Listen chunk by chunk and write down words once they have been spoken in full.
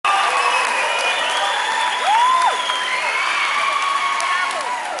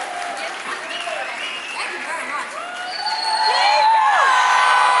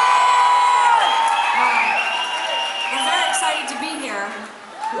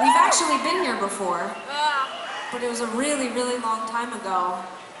actually been here before, but it was a really, really long time ago.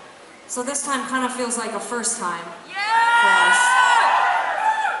 So this time kind of feels like a first time for us.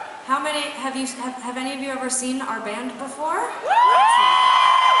 How many have any of you ever seen our band before?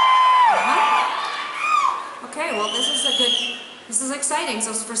 Okay, well this is exciting.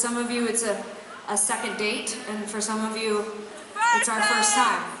 So for some of you it's a second date, and for some of you it's our first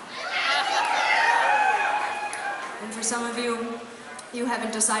time. And for some of you, you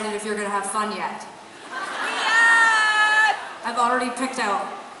haven't decided if you're gonna have fun yet. I've already picked out,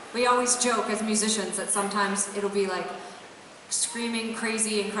 we always joke as musicians that sometimes it'll be like screaming,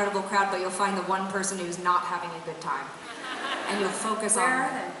 crazy, incredible crowd, but you'll find the one person who's not having a good time. And you'll focus on them. Where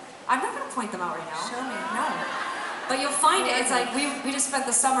are they? I'm not gonna point them out right now. Show me. No. But you'll find it, it's like, we just spent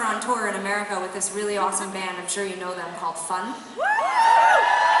the summer on tour in America with this really awesome band, I'm sure you know them, called Fun.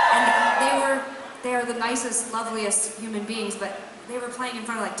 And they are the nicest, loveliest human beings, but they were playing in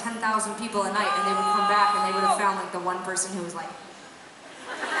front of like 10,000 people a night, and they would come back and they would have found like the one person who was like,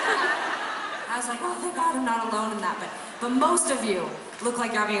 I was like, oh thank God I'm not alone in that. But most of you look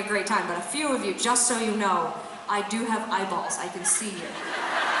like you're having a great time, but a few of you, just so you know, I do have eyeballs, I can see you.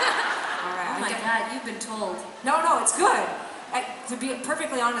 All right. Oh my God, you've been told. No, it's good. To be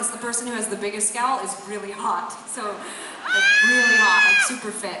perfectly honest, the person who has the biggest scowl is really hot. So, like really hot, like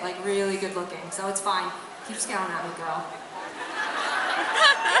super fit, like really good looking. So it's fine. Keep scowling at me, girl.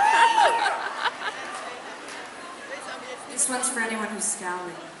 This one's for anyone who's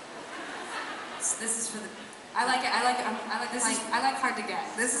scowling. This is for the. I like hard to get.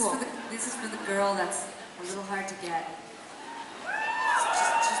 This is for the girl that's a little hard to get.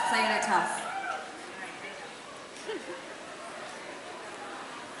 Just playing it tough.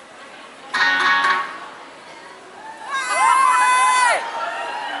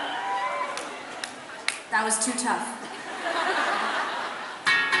 That was too tough.